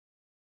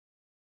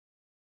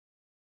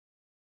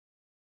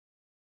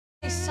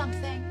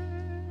Something.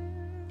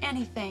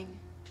 Anything.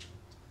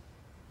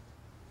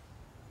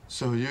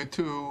 So you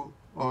two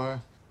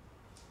are...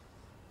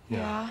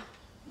 Yeah.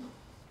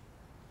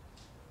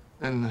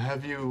 And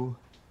have you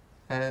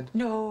had...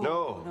 No.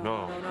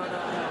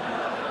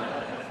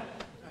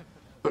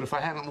 But if I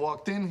hadn't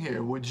walked in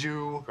here, would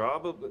you...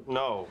 Probably.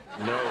 No.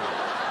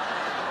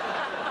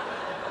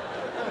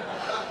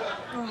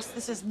 Ross,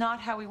 this is not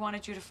how we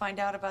wanted you to find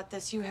out about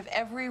this. You have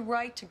every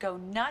right to go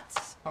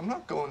nuts. I'm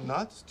not going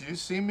nuts. Do you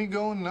see me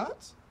going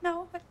nuts?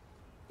 No, but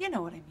you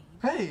know what I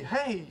mean.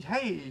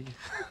 Hey.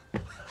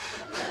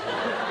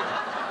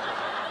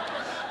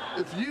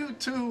 If you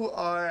two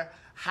are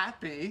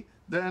happy,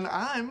 then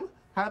I'm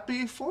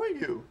happy for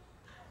you.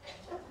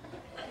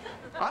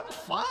 I'm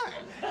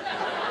fine.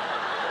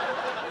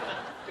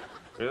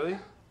 Really?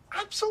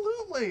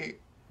 Absolutely.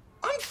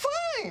 I'm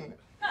fine.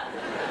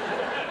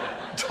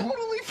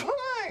 Totally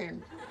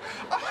fine.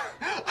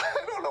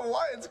 I don't know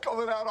why it's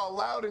coming out all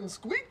loud and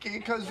squeaky,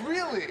 because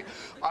really,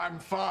 I'm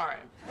fine.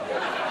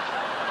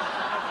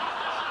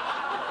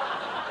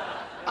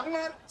 I'm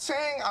not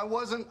saying I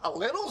wasn't a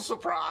little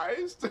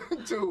surprised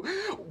to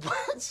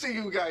see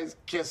you guys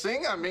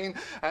kissing. I mean,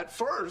 at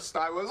first,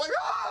 I was like,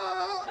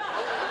 ah!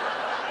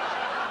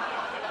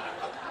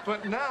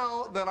 But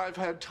now that I've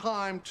had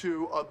time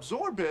to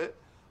absorb it,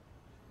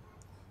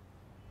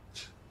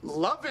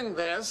 loving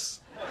this,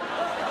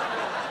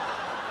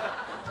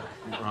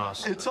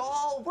 Ross. it's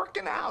all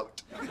working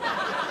out.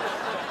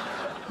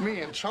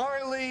 Me and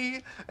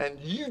Charlie and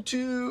you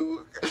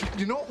two.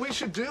 You know what we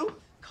should do?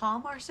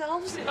 Calm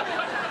ourselves?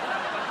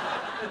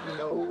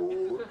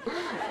 No.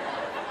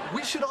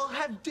 We should all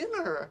have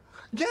dinner.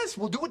 Yes,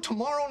 we'll do it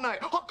tomorrow night.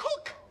 I'll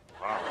cook.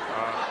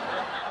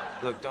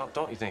 Look,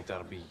 don't you think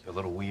that'll be a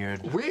little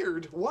weird?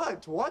 Weird?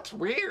 What? What's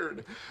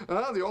weird?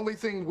 The only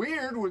thing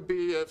weird would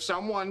be if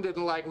someone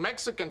didn't like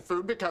Mexican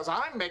food because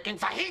I'm making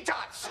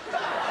fajitas.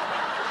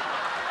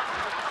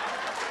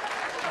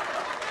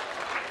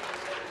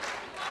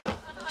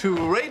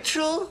 To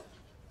Rachel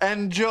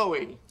and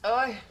Joey.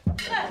 Oi.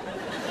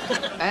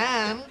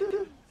 And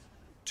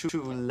to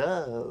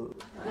love.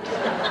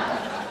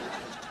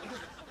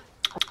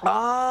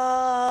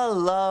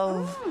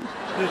 Love.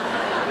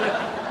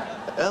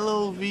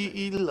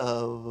 L-O-V-E,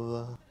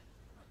 love.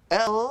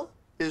 L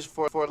is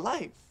for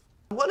life.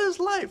 What is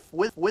life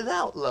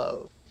without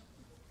love?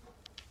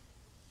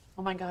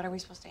 Oh my God, are we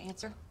supposed to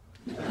answer?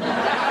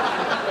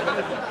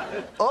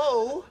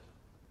 O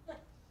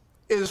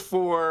is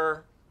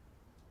for...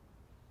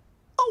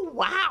 Oh,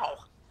 wow.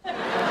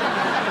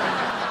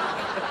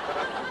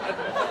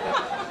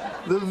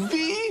 The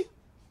V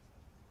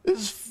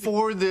is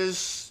for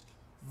this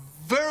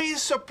very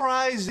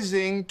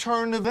surprising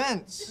turn of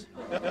events,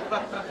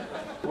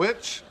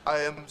 which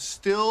I am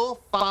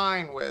still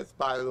fine with,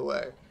 by the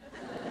way.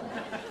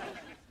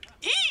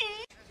 E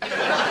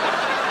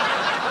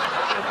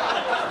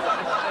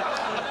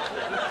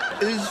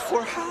is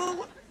for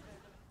how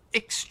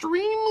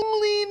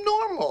extremely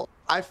normal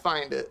I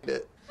find it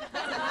that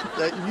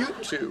you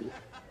two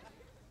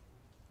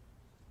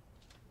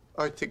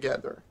are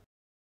together.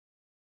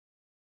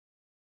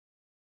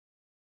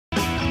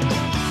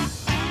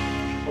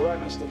 All right,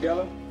 Mr.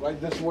 Geller, right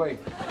this way.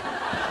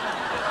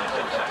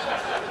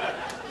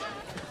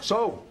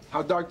 So,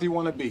 how dark do you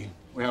want to be?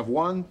 We have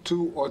 1,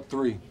 2, or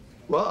 3.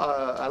 Well,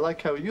 I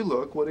like how you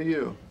look. What are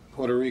you?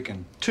 Puerto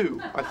Rican. 2.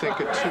 I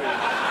think a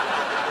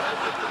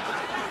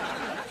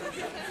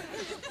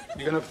 2.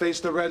 You're gonna face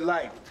the red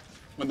light.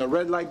 When the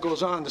red light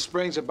goes on, the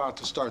spraying's about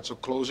to start, so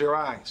close your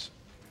eyes.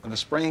 When the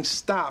spraying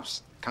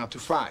stops, count to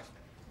 5.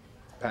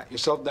 Pat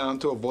yourself down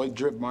to avoid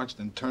drip marks,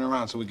 then turn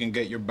around so we can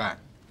get your back.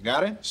 You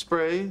got it?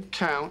 Spray,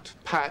 count,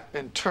 pat,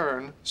 and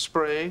turn.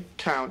 Spray,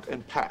 count,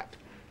 and pat.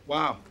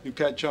 Wow, you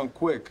catch on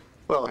quick.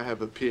 Well, I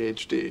have a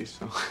PhD,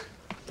 so...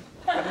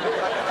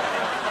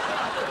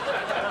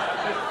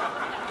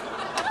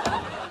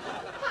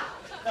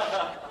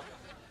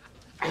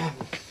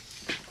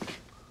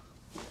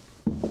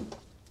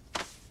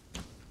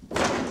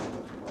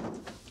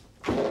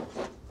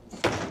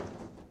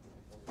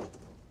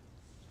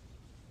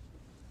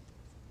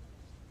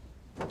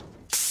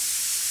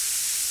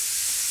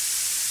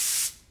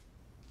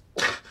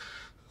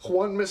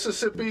 One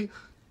Mississippi,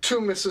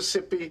 2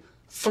 Mississippi,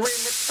 3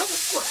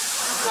 Mississippi.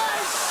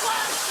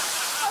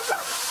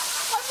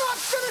 I'm not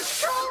finished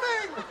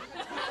shouting!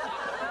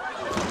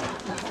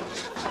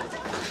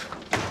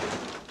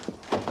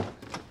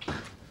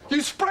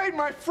 You sprayed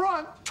my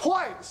front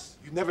twice.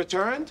 You never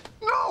turned?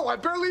 No, I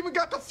barely even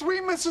got to 3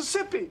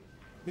 Mississippi.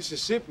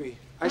 Mississippi?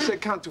 I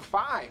said count to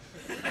 5.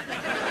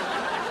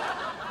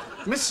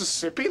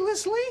 Mississippi,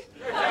 Leslie?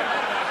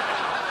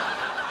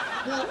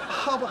 Well,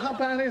 how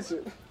bad is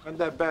it? Not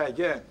that bad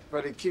yet,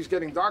 but it keeps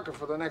getting darker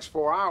for the next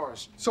 4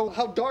 hours. So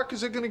how dark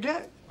is it gonna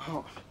get?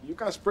 Oh, you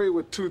got sprayed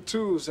with 2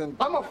 2s and...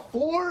 I'm a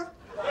 4?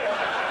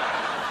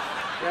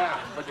 Yeah,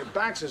 but your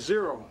back's a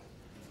 0.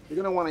 You're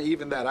gonna want to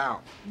even that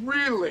out.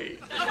 Really?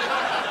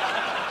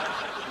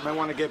 You might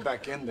want to get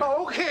back in there.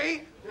 Oh,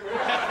 okay.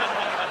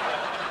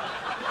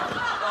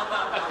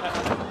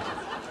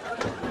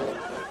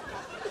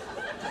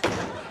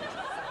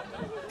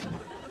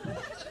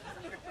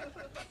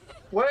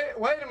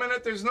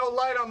 yet there's no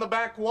light on the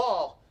back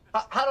wall.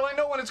 How do I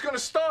know when it's gonna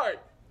start?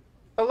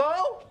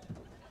 Hello?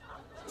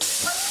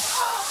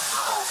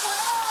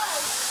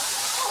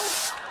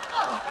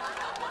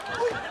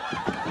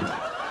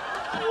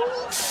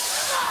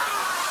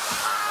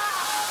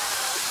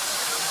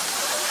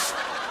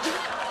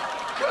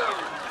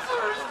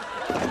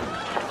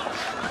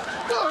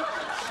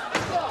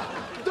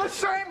 The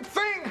same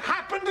thing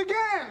happened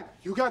again.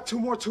 You got 2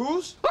 more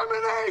tools? I'm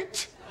an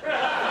 8.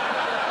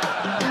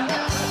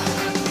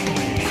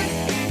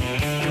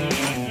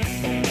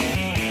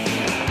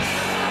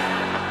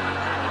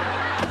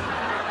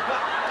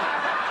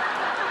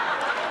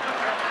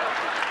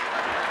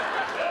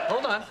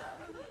 Hold on.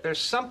 There's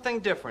something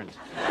different.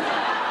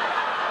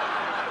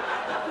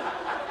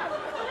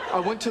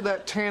 I went to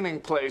that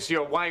tanning place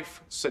your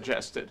wife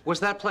suggested.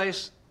 Was that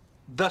place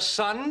the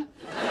Sun?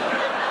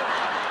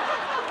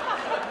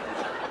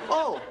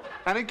 Oh,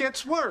 and it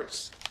gets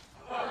worse.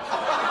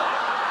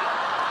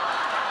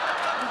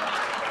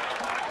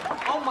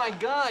 Oh my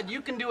God,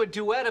 you can do a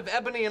duet of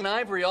Ebony and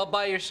Ivory all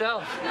by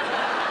yourself.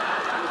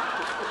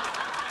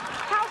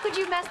 How could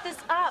you mess this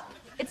up?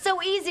 It's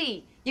so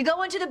easy. You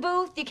go into the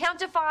booth, you count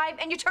to 5,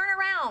 and you turn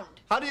around.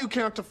 How do you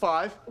count to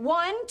 5?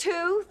 1,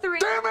 2, 3.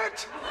 Damn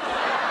it!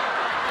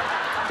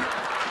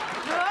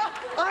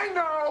 I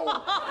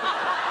know!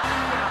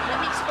 Let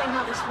me explain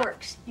how this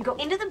works. You go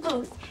into the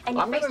booth, and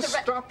you I'm face gonna the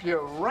stop you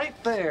right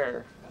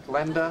there,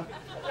 Glenda.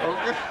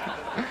 Okay.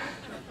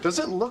 Does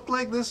it look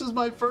like this is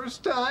my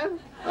first time?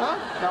 Huh?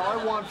 Now I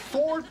want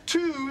 4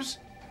 2s,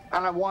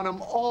 and I want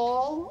them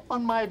all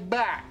on my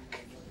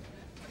back.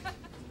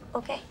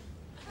 Okay.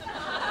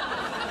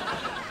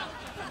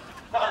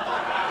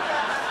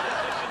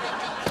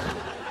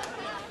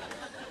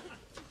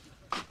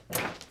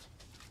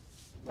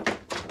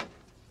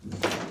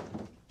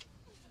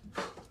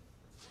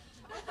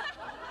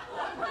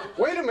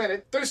 Wait a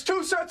minute. There's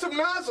 2 sets of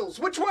nozzles.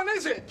 Which one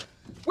is it?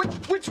 Which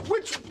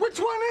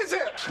one is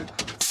it?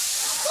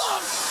 Oh,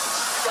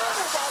 son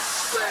of a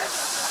bitch!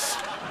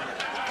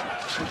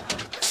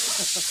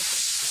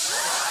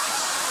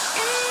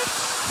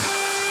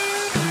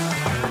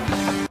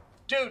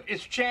 Dude,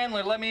 it's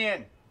Chandler. Let me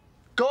in.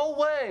 Go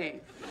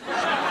away.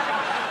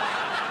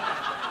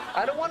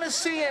 I don't want to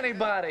see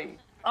anybody.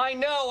 I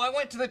know. I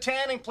went to the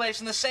tanning place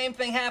and the same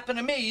thing happened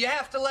to me. You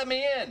have to let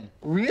me in.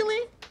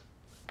 Really?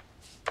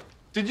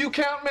 Did you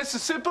count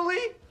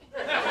Mississippi?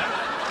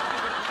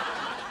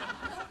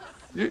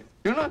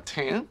 You're not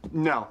tan.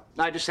 No,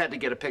 I just had to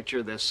get a picture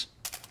of this.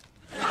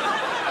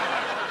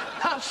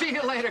 I'll see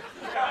you later.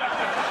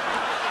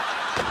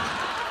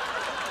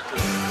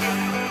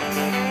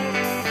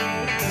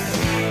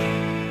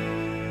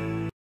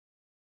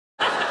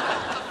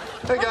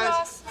 Hey,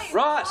 guys.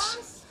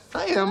 Ross.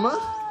 Hi, Emma.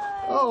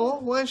 Oh,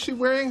 why is she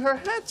wearing her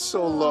hat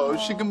so low?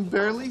 She can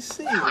barely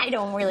see. I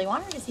don't really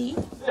want her to see.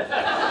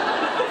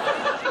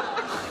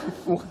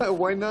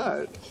 Why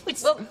not?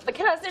 Well,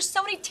 because there's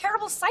so many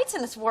terrible sights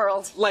in this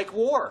world. Like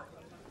war.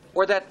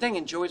 Or that thing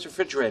in Joey's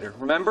refrigerator,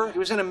 remember? It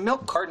was in a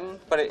milk carton,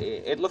 but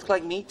it looked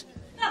like meat.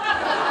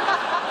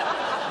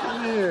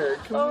 Come here,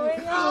 come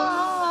here.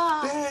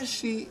 God. There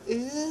she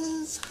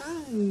is.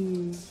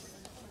 Hi.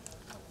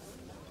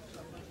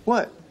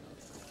 What?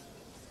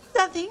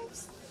 Nothing.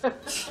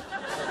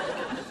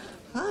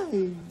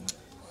 Hi.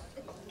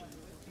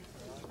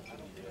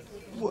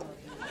 What?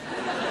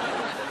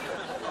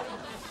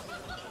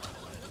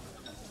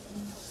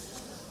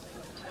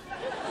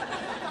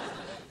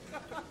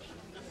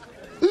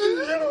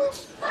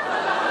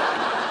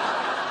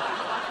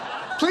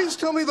 Please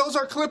tell me those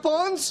are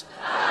clip-ons?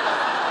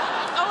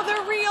 Oh,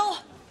 they're real.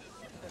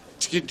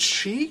 Did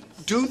she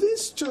do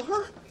this to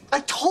her? I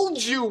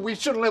told you we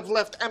shouldn't have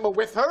left Emma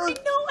with her. I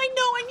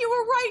know, and you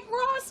were right,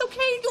 Ross,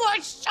 okay? You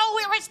are so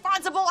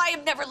irresponsible. I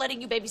am never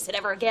letting you babysit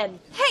ever again.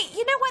 Hey,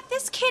 you know what?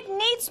 This kid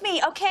needs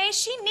me, okay?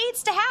 She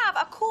needs to have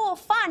a cool,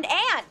 fun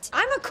aunt.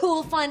 I'm a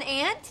cool, fun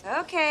aunt.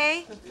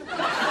 Okay.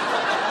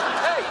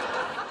 Hey!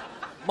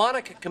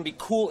 Monica can be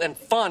cool and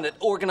fun at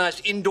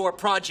organized indoor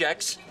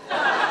projects.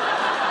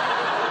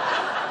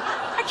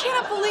 I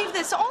cannot believe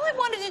this. All I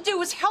wanted to do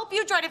was help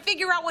you try to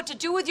figure out what to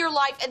do with your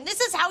life, and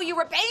this is how you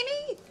repay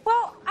me?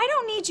 Well, I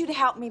don't need you to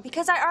help me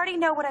because I already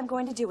know what I'm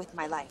going to do with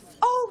my life.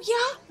 Oh,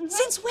 yeah?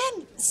 Since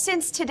when?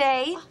 Since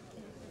today,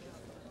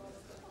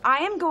 I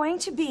am going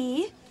to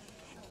be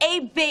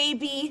a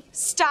baby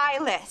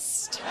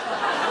stylist.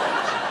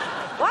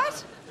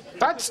 What?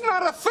 That's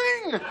not a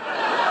thing!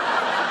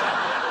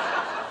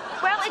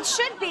 Well, it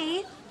should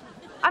be.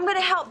 I'm going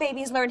to help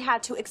babies learn how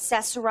to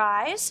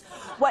accessorize,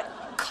 what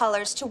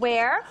colors to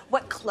wear,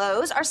 what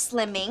clothes are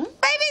slimming.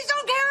 Babies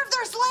don't care if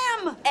they're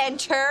slim.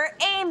 Enter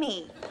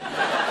Amy.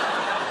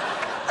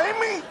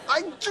 Amy,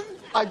 I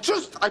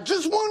just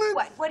wanted...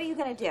 What are you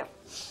going to do?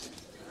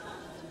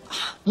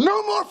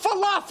 No more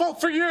falafel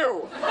for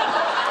you!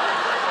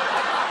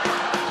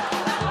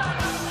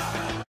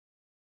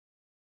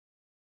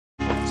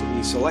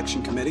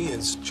 selection committee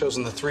has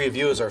chosen the three of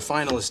you as our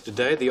finalists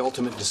today. The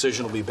ultimate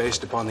decision will be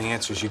based upon the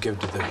answers you give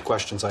to the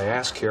questions I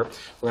ask here.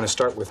 We're going to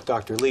start with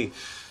Dr. Lee.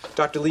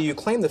 Dr. Lee, you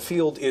claim the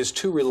field is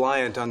too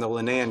reliant on the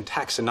Linnaean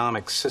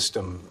taxonomic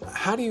system.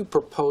 How do you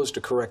propose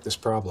to correct this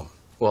problem?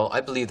 Well,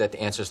 I believe that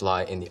the answers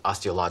lie in the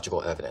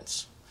osteological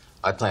evidence.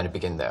 I plan to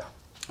begin there.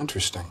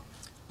 Interesting.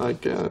 I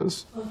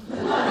guess.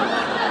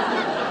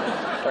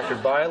 Dr.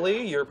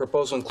 Biley, your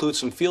proposal includes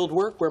some field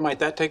work. Where might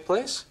that take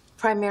place?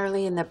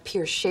 Primarily in the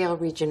Pierce Shale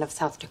region of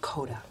South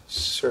Dakota.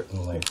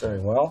 Certainly. Very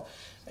well.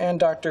 And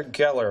Dr.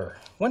 Geller,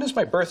 when is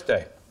my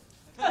birthday?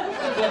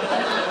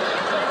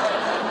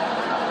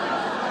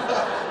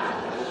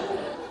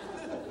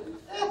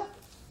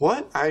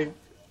 What?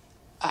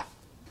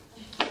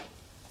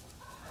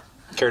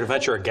 Care to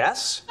venture a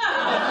guess?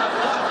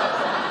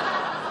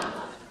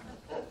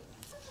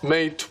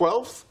 May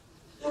 12th?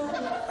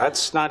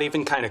 That's not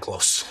even kind of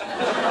close.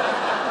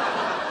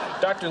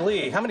 Dr.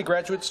 Lee, how many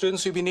graduate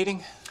students will you be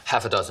needing?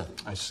 Half a dozen.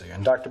 I see.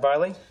 And Dr.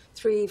 Biley?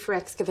 3 for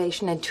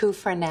excavation and 2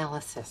 for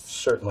analysis.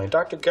 Certainly.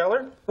 Dr.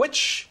 Geller,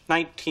 which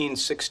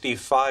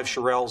 1965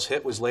 Shirelles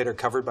hit was later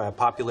covered by a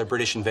popular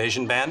British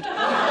invasion band?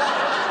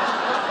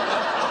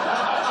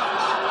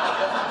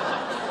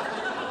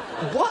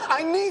 What?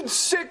 I need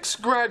 6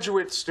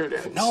 graduate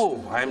students.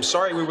 No, I'm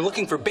sorry. We were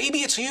looking for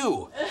Baby It's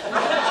You.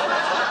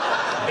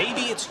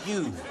 Baby It's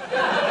You.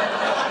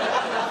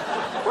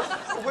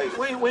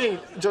 Wait,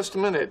 just a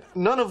minute.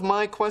 None of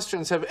my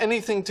questions have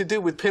anything to do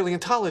with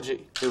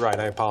paleontology. You're right,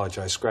 I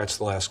apologize. Scratch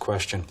the last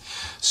question.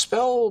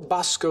 Spell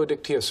Bosco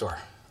Dictyosaur.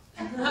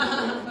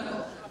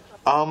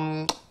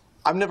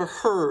 I've never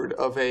heard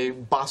of a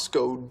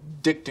Bosco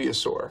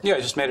Dictyosaur. Yeah, I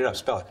just made it up.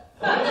 Spell it.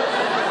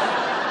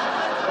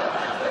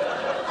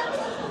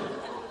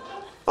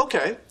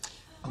 Okay.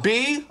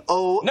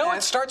 B-O... No,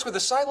 it starts with a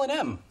silent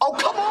M. Oh,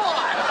 come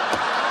on!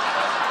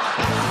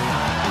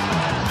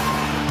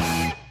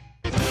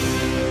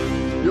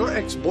 Your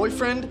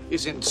ex-boyfriend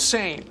is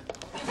insane.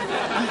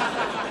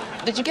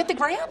 Did you get the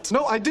grant?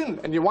 No, I didn't.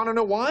 And you want to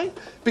know why?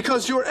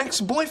 Because your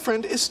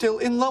ex-boyfriend is still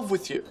in love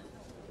with you.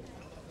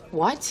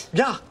 What?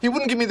 Yeah, he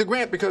wouldn't give me the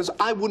grant because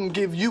I wouldn't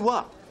give you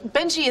up.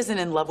 Benji isn't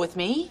in love with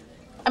me.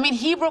 I mean,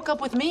 he broke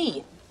up with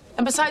me.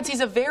 And besides, he's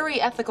a very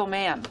ethical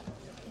man.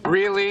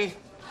 Really?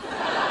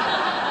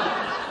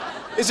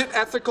 Is it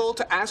ethical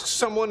to ask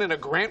someone in a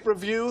grant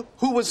review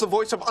who was the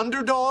voice of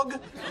Underdog?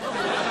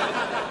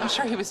 I'm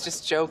sure he was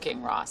just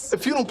joking, Ross.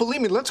 If you don't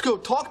believe me, let's go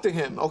talk to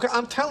him, okay?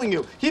 I'm telling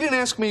you, he didn't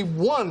ask me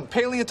one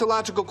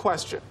paleontological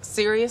question.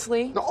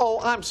 Seriously? No, oh,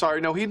 I'm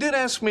sorry. No, he did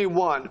ask me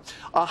one.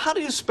 How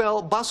do you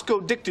spell Bosco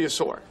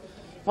Dictyosaur?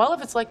 Well,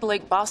 if it's like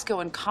Lake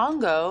Bosco in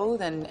Congo,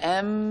 then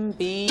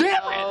M-B-O... Damn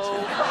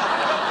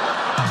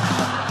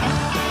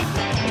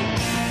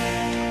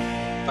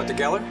it! Dr.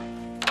 Geller?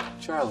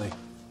 Charlie,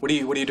 what are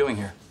you doing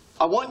here?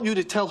 I want you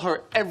to tell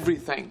her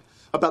everything.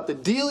 About the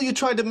deal you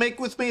tried to make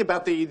with me,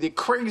 about the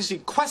crazy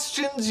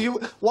questions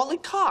you... Wally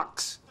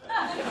Cox.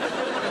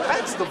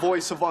 That's the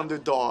voice of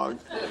Underdog.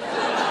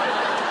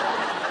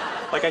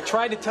 Like I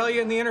tried to tell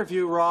you in the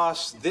interview,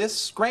 Ross,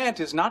 this grant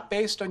is not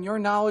based on your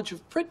knowledge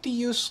of pretty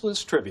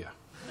useless trivia.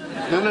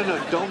 No,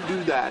 don't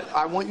do that.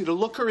 I want you to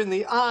look her in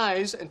the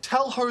eyes and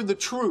tell her the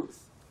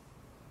truth.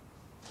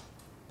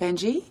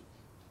 Benji?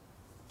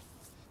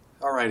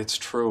 All right, it's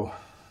true.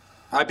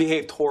 I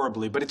behaved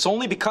horribly, but it's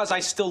only because I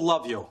still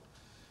love you.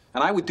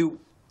 And I would do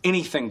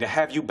anything to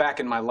have you back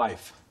in my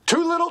life.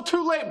 Too little,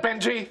 too late,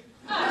 Benji.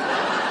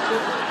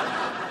 I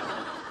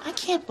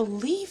can't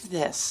believe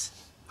this.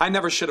 I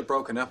never should have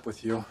broken up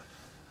with you.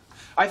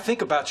 I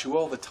think about you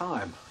all the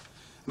time.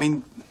 I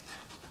mean,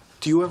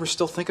 do you ever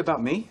still think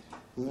about me?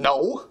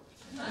 No.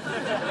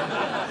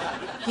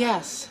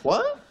 Yes.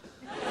 What?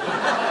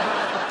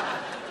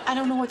 I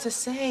don't know what to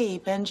say,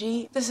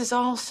 Benji. This is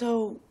all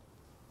so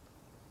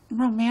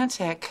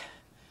romantic.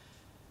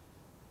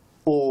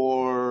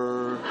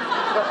 Or...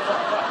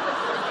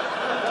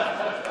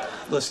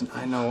 Listen,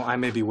 I know I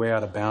may be way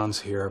out of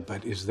bounds here,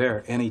 but is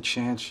there any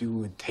chance you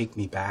would take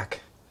me back?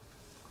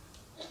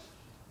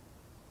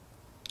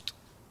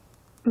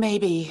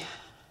 Maybe.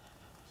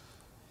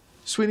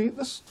 Sweetie,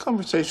 this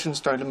conversation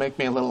started to make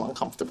me a little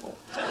uncomfortable.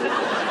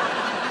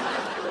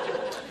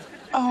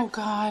 Oh,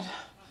 God.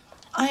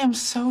 I am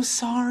so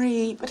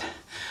sorry, but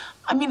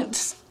I mean,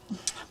 there's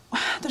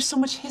so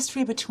much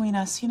history between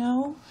us, you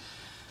know?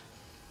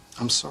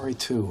 I'm sorry,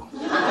 too.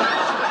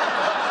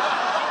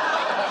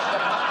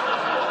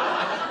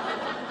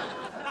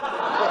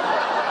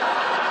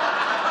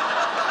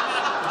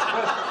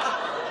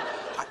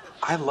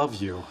 I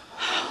love you.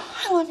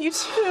 I love you,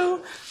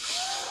 too.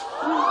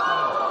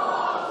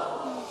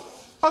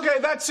 Okay,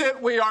 that's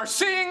it. We are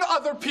seeing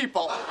other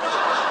people.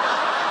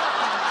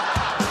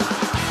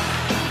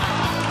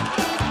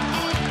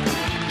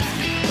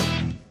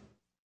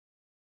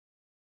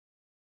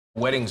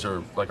 Weddings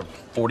are like a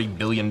 $40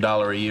 billion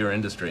a year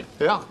industry.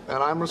 Yeah,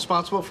 and I'm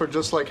responsible for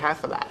just like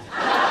half of that.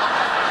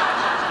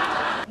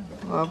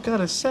 I've got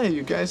to say,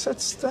 you guys,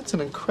 that's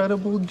an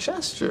incredible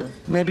gesture.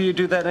 Maybe you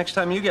do that next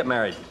time you get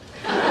married.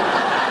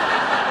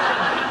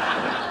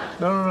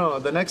 No.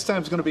 The next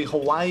time's gonna be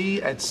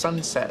Hawaii at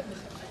sunset.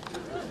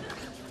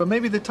 But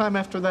maybe the time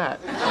after that.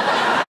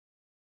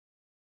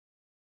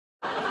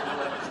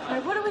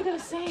 What are we gonna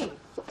say?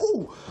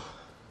 Oh,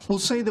 we'll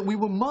say that we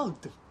were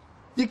mugged.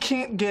 You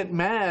can't get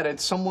mad at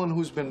someone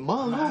who's been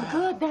mugged. Oh,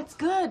 good, that's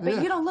good. But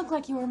Yeah. you don't look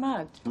like you were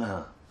mugged.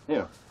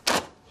 Yeah.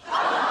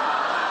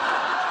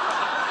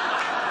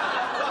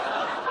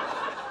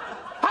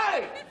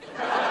 Hey!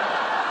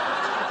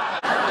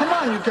 Come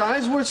on, you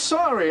guys, we're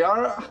sorry.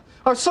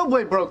 Our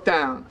subway broke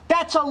down.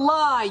 That's a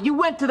lie. You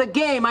went to the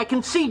game. I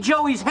can see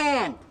Joey's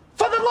hand.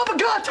 For the love of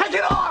God, take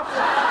it off!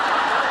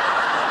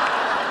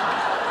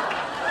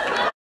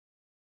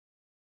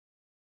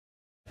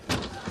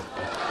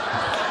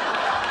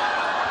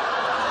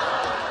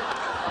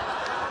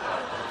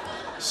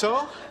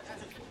 So,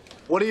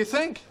 what do you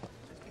think?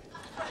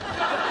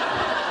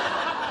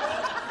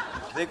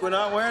 Think we're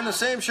not wearing the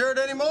same shirt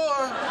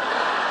anymore.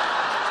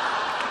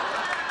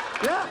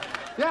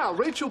 Yeah,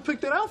 Rachel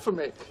picked it out for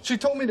me. She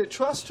told me to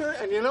trust her,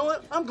 and you know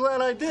what? I'm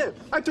glad I did.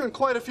 I turned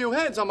quite a few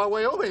heads on my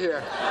way over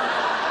here.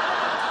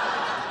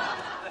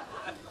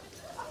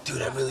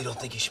 Dude, I really don't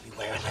think you should be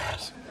wearing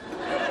that.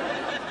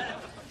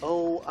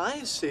 Oh,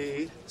 I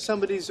see.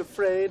 Somebody's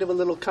afraid of a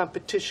little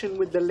competition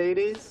with the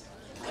ladies.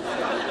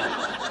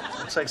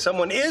 Looks like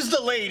someone is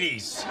the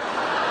ladies.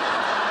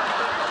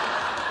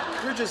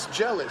 You're just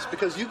jealous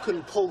because you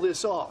couldn't pull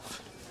this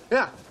off.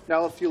 Yeah,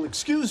 now if you'll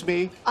excuse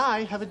me,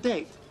 I have a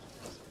date.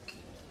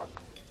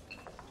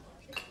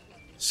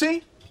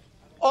 See?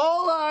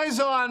 All eyes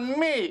on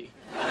me.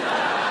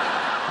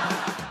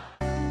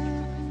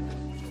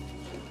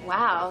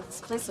 Wow, this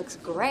place looks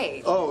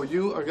great. Oh,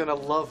 you are gonna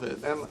love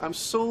it. And I'm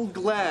so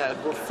glad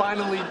we're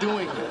finally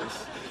doing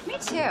this. Me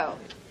too.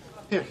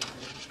 Here.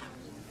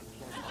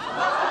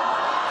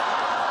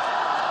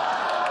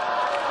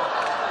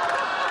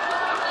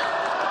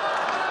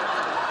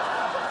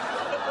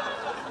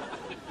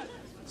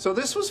 So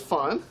this was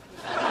fun.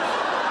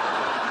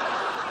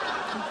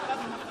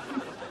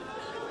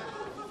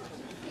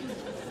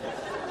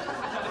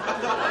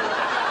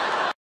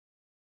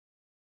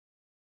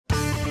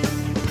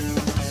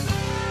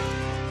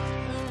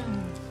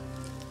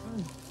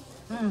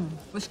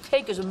 This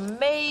cake is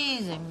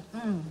amazing.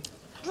 Oh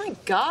my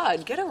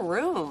God, get a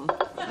room.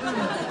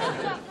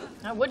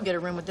 I would get a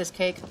room with this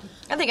cake.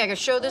 I think I could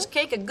show this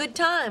cake a good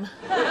time.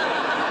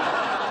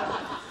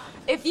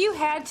 If you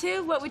had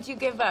to, what would you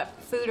give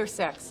up? Food or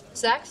sex?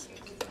 Sex?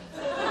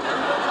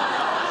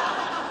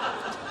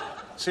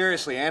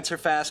 Seriously, answer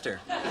faster.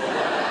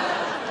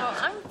 Oh,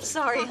 I'm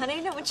sorry, honey.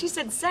 No, when she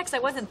said sex, I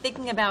wasn't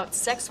thinking about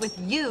sex with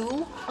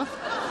you.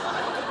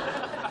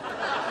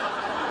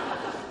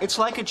 It's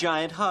like a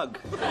giant hug.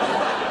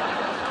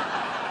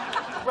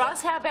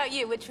 Ross, how about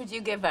you? Which would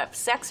you give up?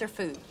 Sex or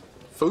food?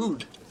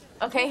 Food.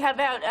 Okay, how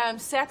about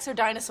sex or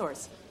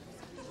dinosaurs?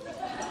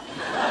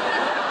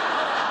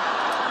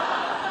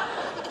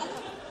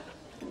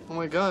 Oh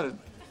my God,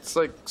 it's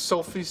like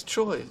Sophie's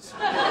Choice.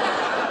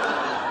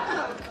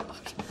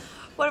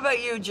 What about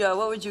you, Joe?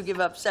 What would you give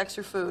up, sex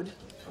or food?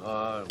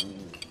 I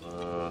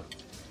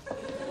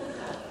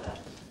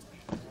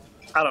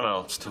don't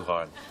know. It's too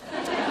hard.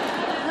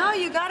 No,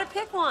 you gotta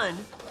pick one.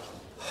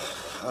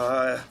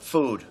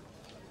 Food.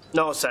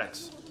 No,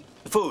 sex.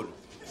 Food.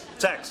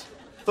 Sex.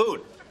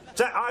 Food.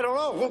 I don't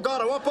know. Oh,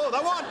 God, I want both.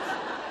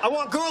 I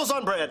want girls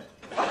on bread.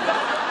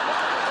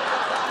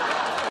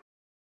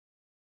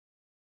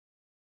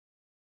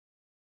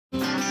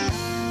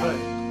 Hey,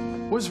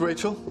 where's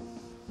Rachel?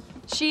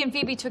 She and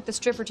Phoebe took the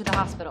stripper to the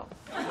hospital.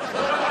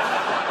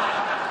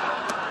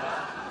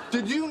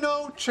 Did you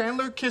know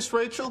Chandler kissed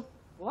Rachel?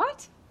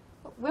 What?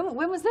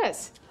 When was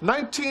this?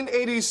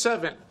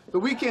 1987, the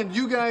weekend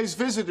you guys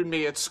visited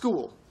me at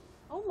school.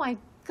 Oh my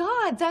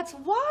God, that's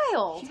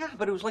wild. Yeah,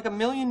 but it was like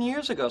 1,000,000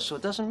 years ago, so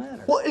it doesn't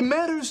matter. Well, it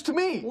matters to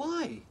me.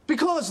 Why?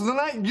 Because the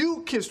night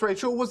you kissed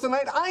Rachel was the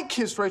night I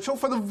kissed Rachel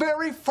for the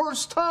very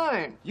first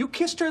time. You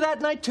kissed her that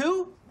night,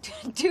 too?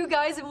 2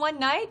 guys in one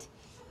night?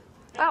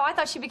 Oh, I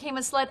thought she became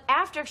a slut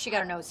after she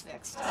got her nose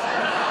fixed.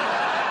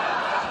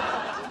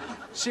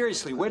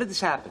 Seriously, where did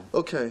this happen?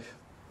 Okay.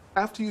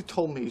 After you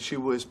told me she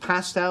was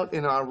passed out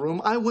in our room,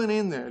 I went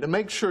in there to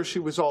make sure she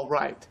was all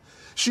right.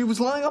 She was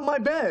lying on my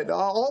bed,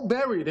 all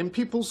buried in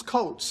people's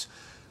coats.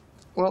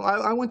 Well,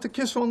 I went to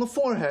kiss her on the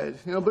forehead,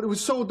 but it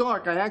was so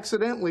dark, I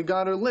accidentally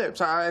got her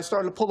lips. I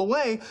started to pull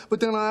away,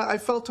 but then I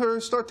felt her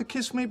start to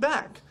kiss me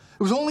back.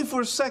 It was only for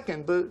a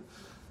second, but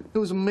it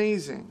was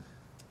amazing.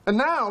 And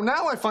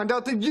now I find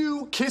out that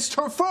you kissed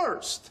her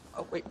first.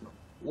 Oh, wait.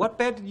 What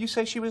bed did you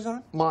say she was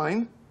on?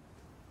 Mine.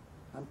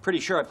 I'm pretty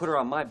sure I put her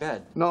on my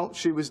bed. No,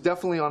 she was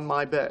definitely on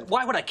my bed.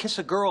 Why would I kiss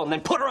a girl and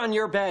then put her on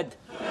your bed?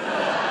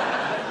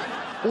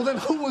 Well, then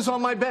who was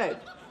on my bed?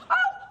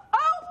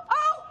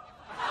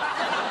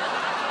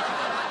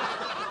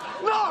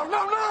 No!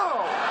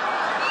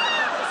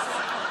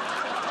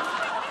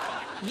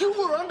 You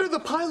were under the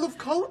pile of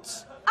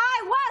coats?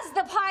 I was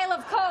the pile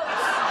of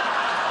coats.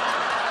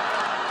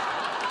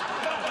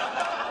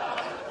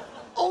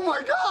 Oh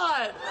my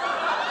God!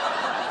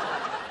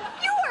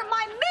 You were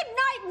my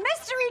midnight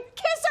mystery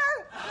kisser!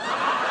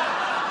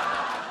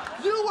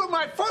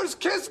 my first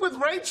kiss with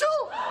Rachel?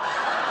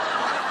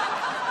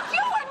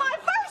 You were my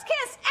first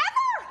kiss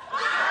ever!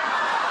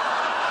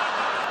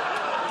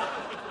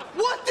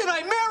 What did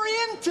I marry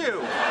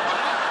into?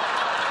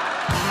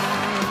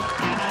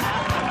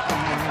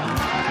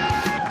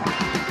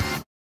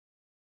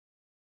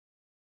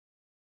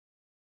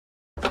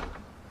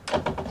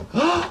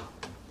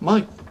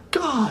 My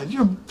God,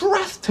 you're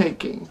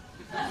breathtaking.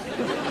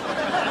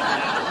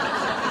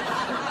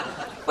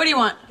 What do you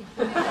want?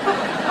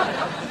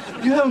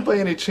 You haven't by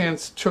any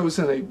chance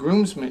chosen a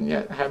groomsman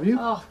yet, have you?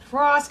 Oh,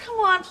 Ross, come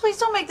on. Please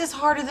don't make this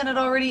harder than it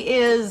already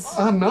is.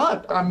 I'm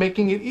not. I'm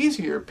making it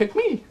easier. Pick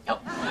me. Oh.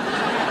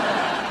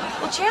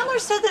 Well, Chandler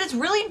said that it's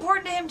really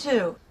important to him,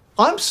 too.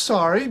 I'm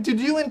sorry. Did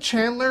you and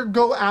Chandler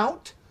go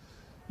out?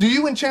 Do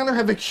you and Chandler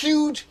have a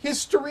huge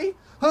history?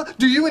 Huh?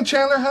 Do you and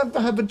Chandler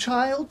have a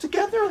child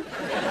together?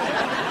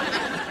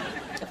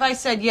 If I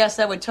said yes,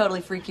 that would totally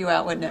freak you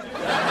out, wouldn't it?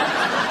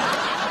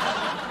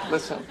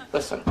 Listen.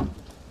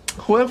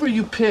 Whoever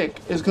you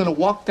pick is going to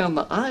walk down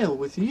the aisle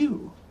with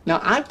you. Now,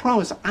 I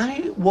promise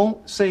I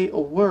won't say a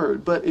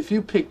word, but if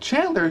you pick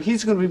Chandler,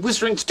 he's going to be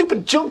whispering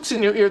stupid jokes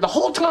in your ear the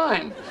whole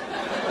time.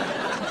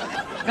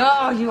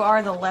 Oh, you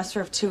are the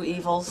lesser of two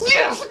evils.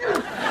 Yes!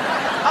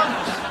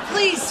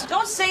 Please,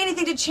 don't say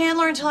anything to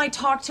Chandler until I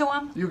talk to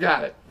him. You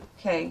got it.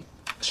 Okay.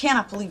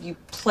 Cannot believe you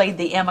played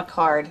the Emma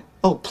card.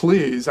 Oh,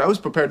 please. I was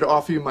prepared to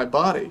offer you my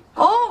body.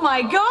 Oh,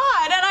 my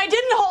God, and I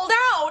didn't hold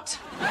out.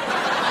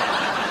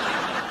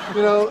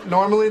 You know,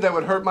 normally that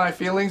would hurt my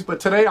feelings, but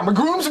today I'm a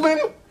groomsman.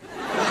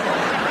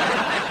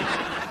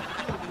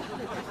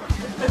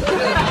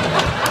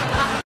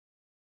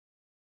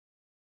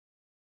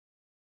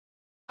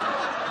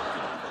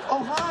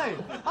 Oh, hi.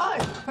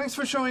 Thanks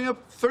for showing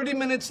up 30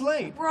 minutes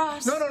late.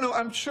 Ross. No.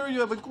 I'm sure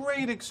you have a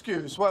great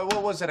excuse. What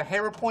was it, a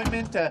hair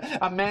appointment?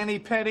 A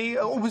mani-pedi?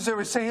 Oh, was there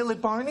a sale at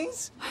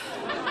Barney's?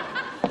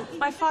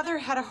 My father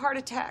had a heart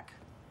attack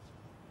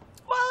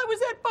while I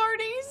was at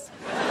Barney's.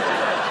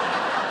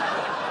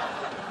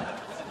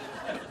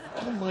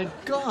 Oh, my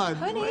God.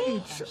 Honey.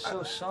 Rach. I'm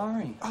so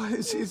sorry.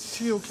 Is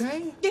he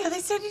okay? Yeah, they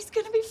said he's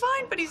gonna be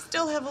fine, but he's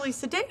still heavily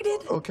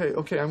sedated.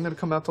 Okay. I'm gonna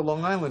come out to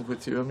Long Island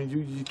with you. I mean,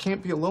 you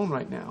can't be alone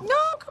right now.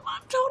 No, come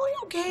on, I'm totally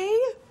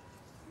okay.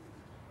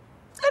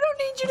 I don't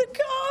need you to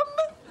come.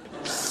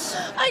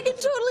 I can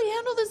totally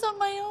handle this on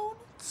my own.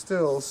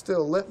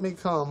 Still, let me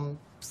come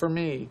for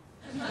me.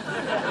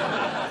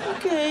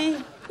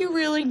 Okay, you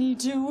really need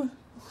to.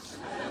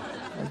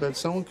 I bet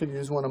someone could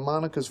use one of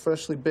Monica's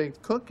freshly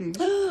baked cookies.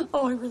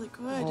 Oh, I really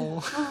could.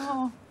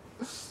 Oh.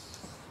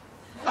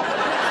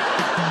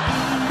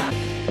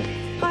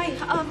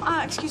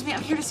 Hi, excuse me,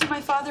 I'm here to see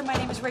my father. My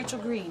name is Rachel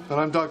Green.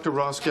 And I'm Dr.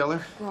 Ross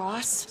Geller.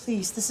 Ross,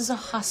 please, this is a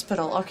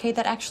hospital, okay?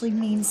 That actually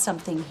means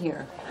something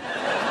here.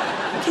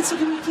 Okay, so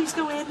can we please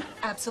go in?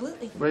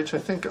 Absolutely. Rach, I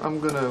think I'm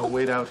gonna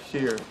wait out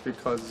here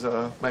because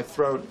my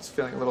throat is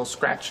feeling a little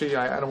scratchy.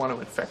 I don't want to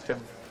infect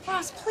him.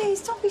 Ross,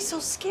 please, don't be so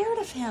scared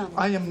of him.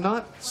 I am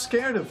not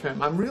scared of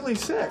him. I'm really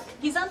sick.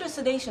 He's under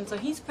sedation, so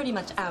he's pretty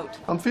much out.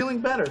 I'm feeling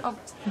better. Oh,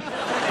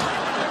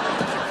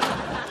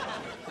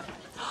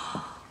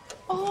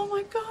 oh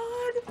my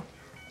God.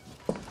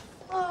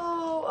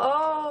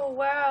 Oh,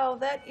 wow.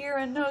 That ear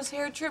and nose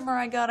hair trimmer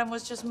I got him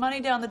was just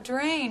money down the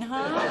drain,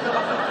 huh?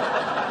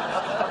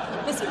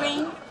 Miss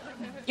Green,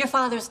 your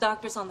father's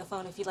doctor's on the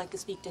phone if you'd like to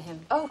speak to him.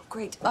 Oh,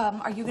 great.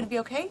 Are you going to be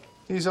okay?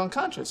 He's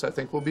unconscious. I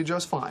think we'll be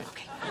just fine.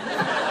 Okay.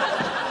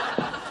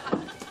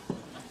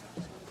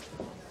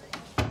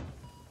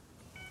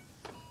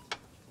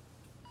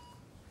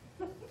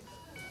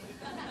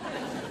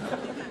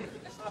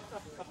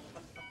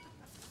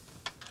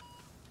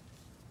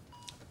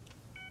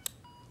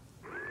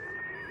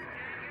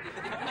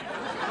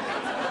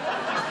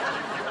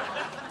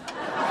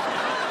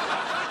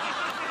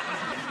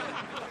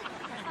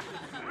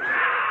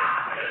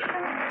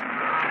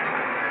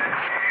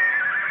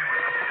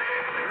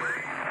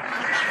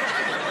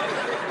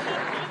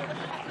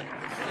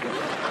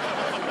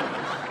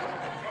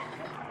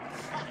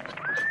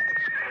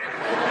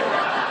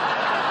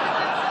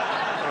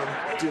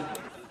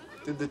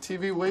 Did the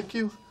TV wake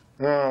you?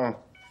 No.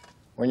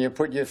 When you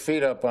put your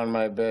feet up on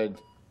my bed,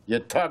 you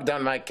tugged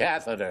on my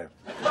catheter.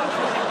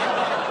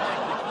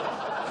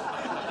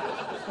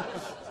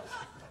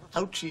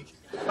 Ouchie.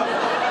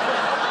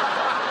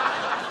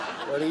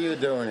 What are you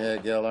doing here,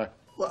 Geller?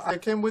 Well, I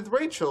came with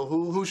Rachel,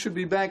 who should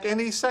be back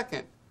any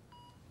second.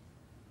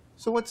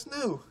 So what's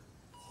new?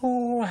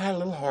 Oh, I had a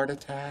little heart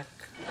attack.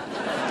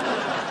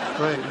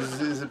 Right,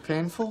 is it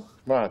painful?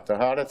 What, the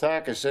heart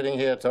attack is sitting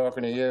here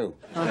talking to you?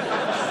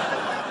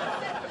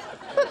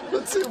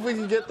 Let's see if we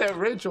can get that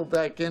Rachel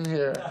back in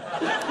here.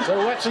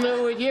 So what's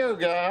new with you,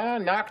 guy?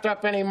 Knocked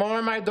up any more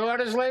of my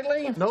daughters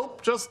lately?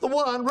 Nope, just the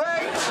one.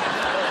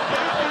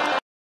 Rach!